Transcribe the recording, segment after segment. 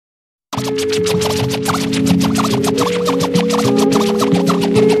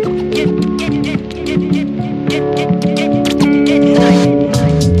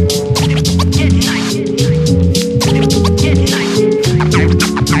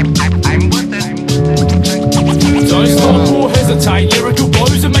Lyrical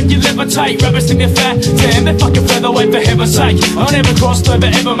blows that make you levitate. Rappers think they're fat, damn, they're fucking featherweight for heaven's sake. I never crossed over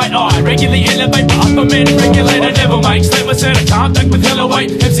ever, mate. I regularly elevate, but upper men regulate. I never make statements that I can't back with hella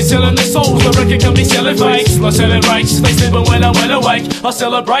weight. MC selling their souls, the record company selling fakes. I selling rates, they sleeping when I'm well awake. I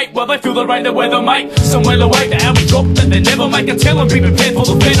celebrate while they feel the rain, the weather, mate. Some well awake, the album drop that they never make. I tell them, be prepared for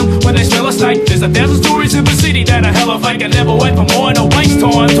the venom when they smell a snake. There's 1,000 stories in the city that are hella fake. I never wait for more and I waste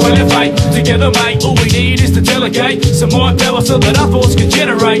time to elevate. Together, mate, all we need is to delegate some more power so that our thoughts can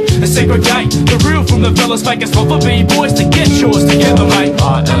generate and segregate the real from the fellas fake. It's not for B-boys to get yours together, mate.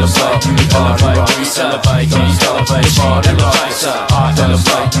 I elevate, we celebrate, we celebrate, elevate, I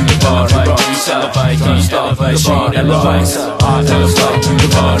elevate, we celebrate, we celebrate, elevate, I elevate,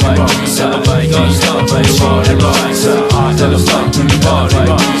 we celebrate, we celebrate, elevate, I elevate, we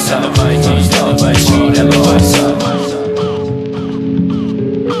celebrate, we celebrate, elevate.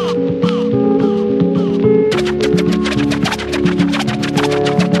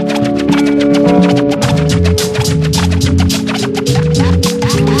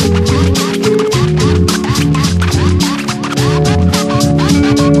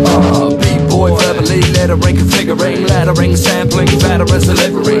 Lettering, configuring, laddering, sampling, veterans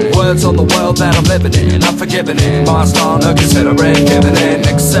delivering words on the world that I'm living in. I'm forgiving it, my style, no considering, giving in.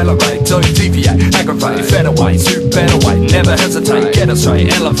 Accelerate, don't deviate, aggravate, featherweight, to better weight. Never hesitate, get it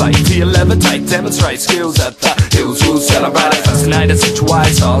straight, elevate, till you levitate, demonstrate skills at the hills. We'll celebrate it, fascinate,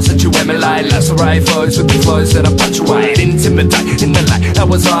 situate, styles that you emulate, lacerate flows with the flows that I punctuate, intimidate in the light. That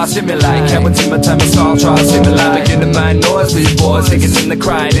was I stimulate, can't intimidate my style, try to simulate. Begin to make noise with boys, singing in the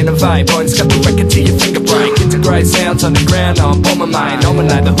crowd, innovate, points, cut the record to your finger break. Integrate sounds on the ground, I'm bombing, mate.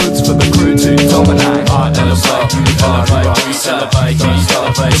 Nominate the hoods for the crew to dominate. I elevate, we celebrate, we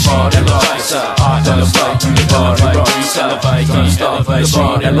celebrate, elevate. I elevate, we celebrate, we celebrate,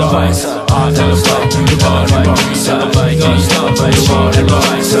 elevate. I elevate, we celebrate, we celebrate, elevate. I elevate, we celebrate, we celebrate,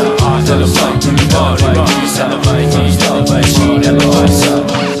 elevate. Celebrate, celebrate, celebrate, celebrate,